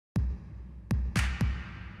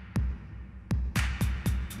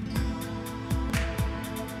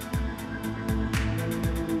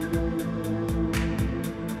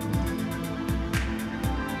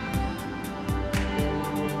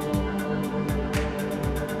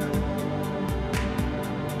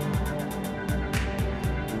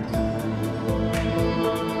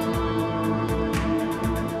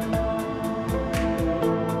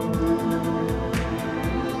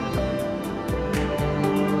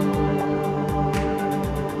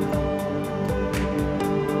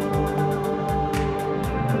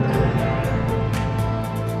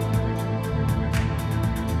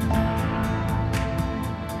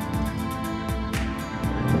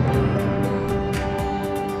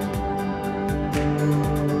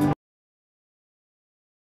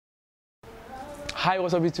Hi,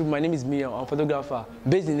 what's up YouTube? My name is Mia. I'm a photographer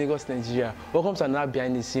based in Lagos, Nigeria. Welcome to another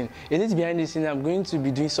behind the scene. In this behind the scene, I'm going to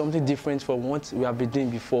be doing something different from what we have been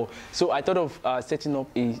doing before. So I thought of setting up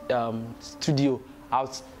a studio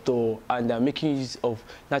outdoor and making use of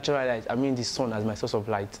natural light. I mean the sun as my source of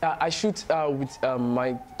light. I shoot with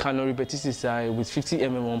my Canon Rebel t6i with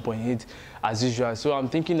 50mm 1.8 as usual. So I'm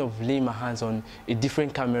thinking of laying my hands on a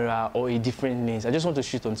different camera or a different lens. I just want to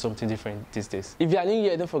shoot on something different these days. If you are new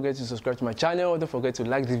here, don't forget to subscribe to my channel. Don't forget to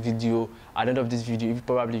like this video. At the end of this video, you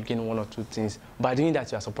probably gain one or two things. By doing that,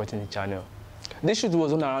 you are supporting the channel. This shoot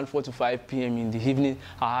was on around 4 to 5 p.m. in the evening.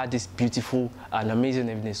 I had this beautiful and amazing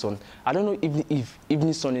evening sun. I don't know if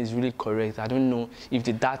evening sun is really correct. I don't know if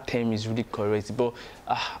the dark term is really correct, but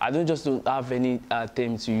I don't have any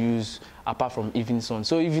term to use apart from evening sun.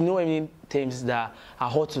 So if you know any terms that are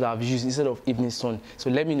hot to have used instead of evening sun, so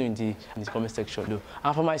let me know in the comment section though.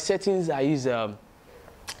 And for my settings, I use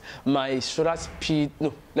my shutter speed.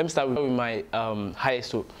 No, let me start with my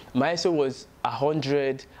ISO. My ISO was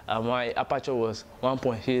 100, my aperture was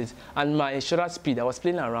 1.8, and my shutter speed, I was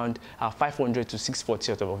playing around 500 to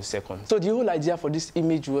 640 of a second. So the whole idea for this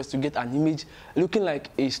image was to get an image looking like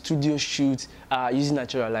a studio shoot using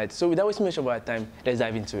natural light. So without wasting much of our time, let's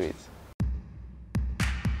dive into it.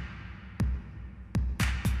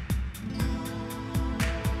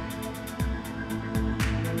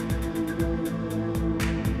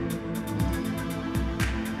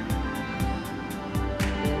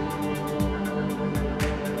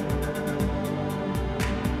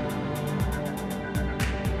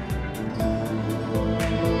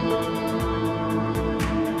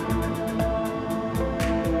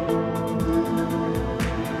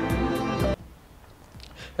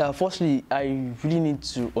 Firstly, I really need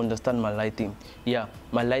to understand my lighting. Yeah,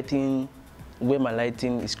 my lighting, where my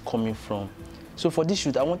lighting is coming from. So for this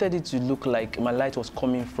shoot, I wanted it to look like my light was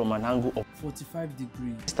coming from an angle of 45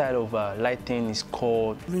 degrees. This style of lighting is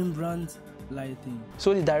called Rembrandt lighting.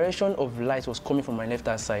 So the direction of light was coming from my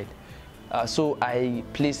left-hand side. So I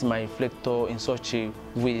placed my reflector in such a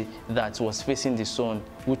way that was facing the sun,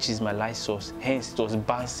 which is my light source. Hence, it was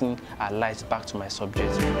bouncing light back to my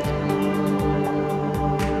subject.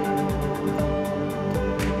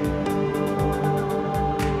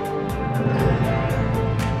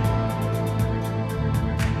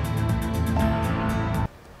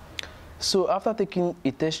 So after taking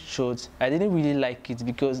a test shot, I didn't really like it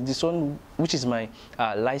because the sun, which is my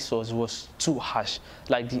light source, was too harsh.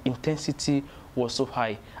 Like the intensity was so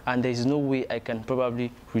high, and there is no way I can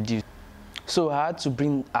probably reduce. So I had to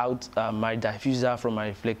bring out my diffuser from my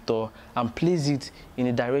reflector and place it in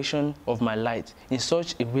the direction of my light in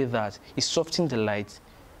such a way that it softens the light.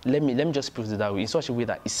 Let me just put it that way. In such a way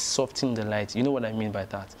that it softens the light. You know what I mean by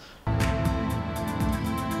that.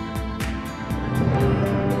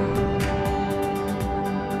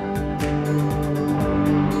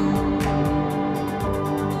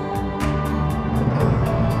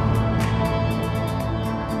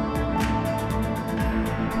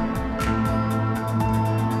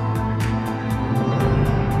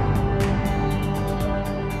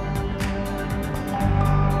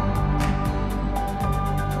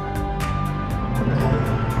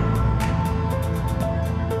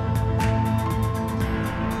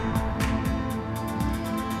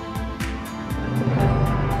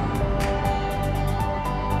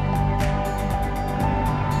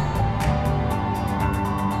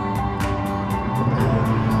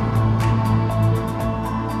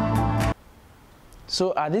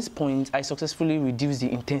 So at this point, I successfully reduced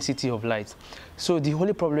the intensity of light. So the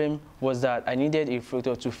only problem was that I needed a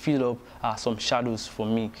reflector to fill up some shadows for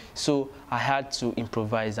me. So I had to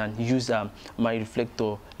improvise and use my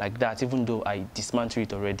reflector like that, even though I dismantled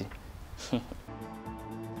it already.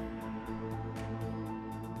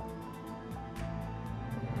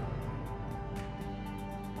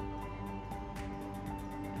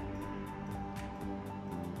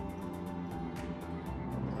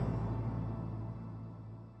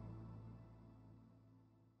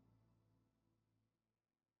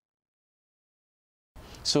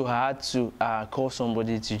 So I had to call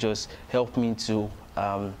somebody to just help me to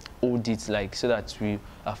hold it, like, so that we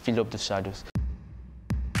fill up the shadows.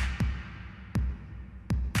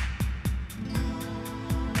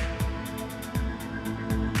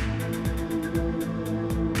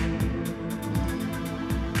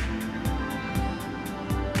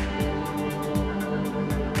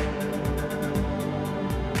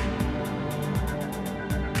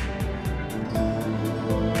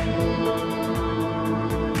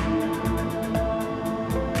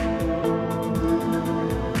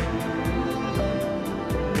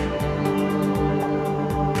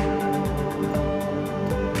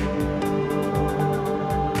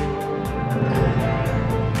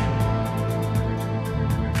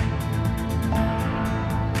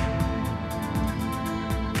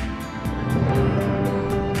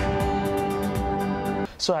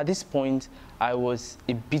 So at this point, I was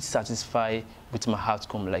a bit satisfied with my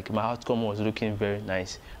outcome. Like, my outcome was looking very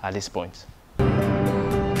nice at this point.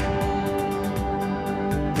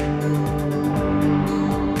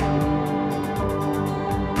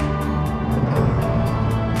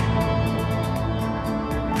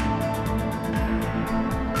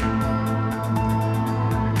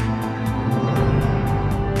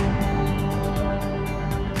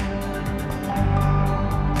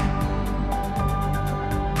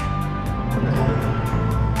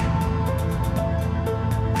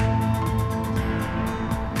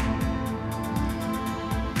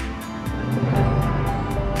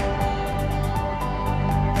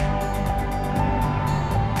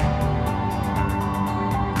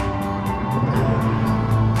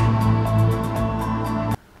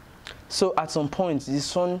 So at some point, the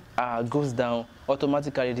sun goes down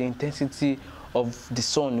automatically. The intensity of the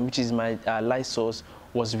sun, which is my light source,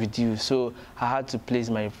 was reduced. So I had to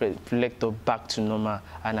place my reflector back to normal,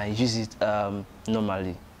 and I use it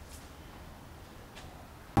normally.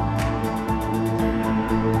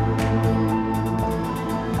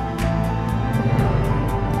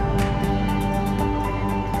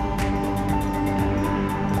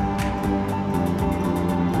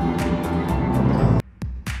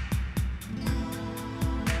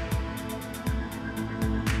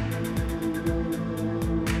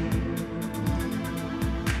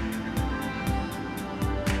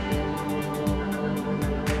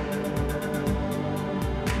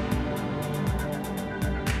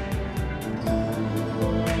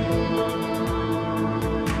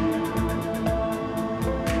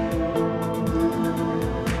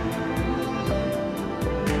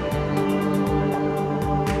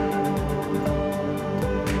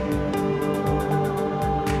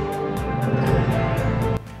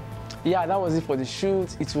 Yeah, that was it for the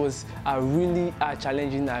shoot. It was really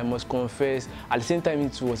challenging, I must confess. At the same time,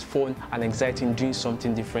 it was fun and exciting, doing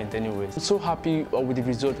something different anyways. I'm so happy with the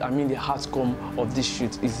result. I mean, the outcome of this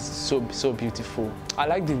shoot is so beautiful. I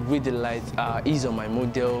like the way the light is on my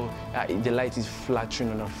model. The light is flattering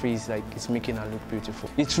on her face, like it's making her look beautiful.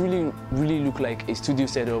 It really looked like a studio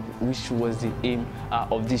setup, which was the aim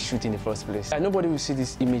of this shoot in the first place. Nobody will see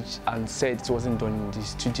this image and say it wasn't done in the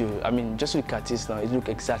studio. I mean, just look at this now, it looks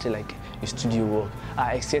exactly like a studio work,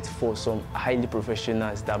 except for some highly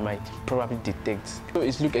professionals that might probably detect. So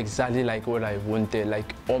it looked exactly like what I wanted,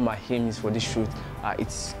 like all my aims for this shoot.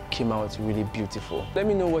 It came out really beautiful. Let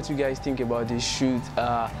me know what you guys think about this shoot.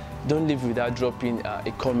 Don't leave without dropping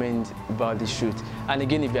a comment about this shoot. And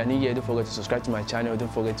again, if you are new here, don't forget to subscribe to my channel.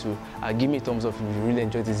 Don't forget to give me a thumbs up if you really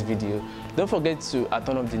enjoyed this video. Don't forget to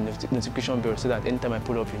turn on the notification bell so that anytime I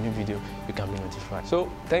put up a new video, you can be notified.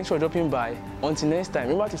 So thanks for dropping by. Until next time,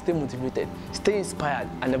 remember to stay motivated, stay inspired,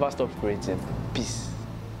 and never stop creating. Peace.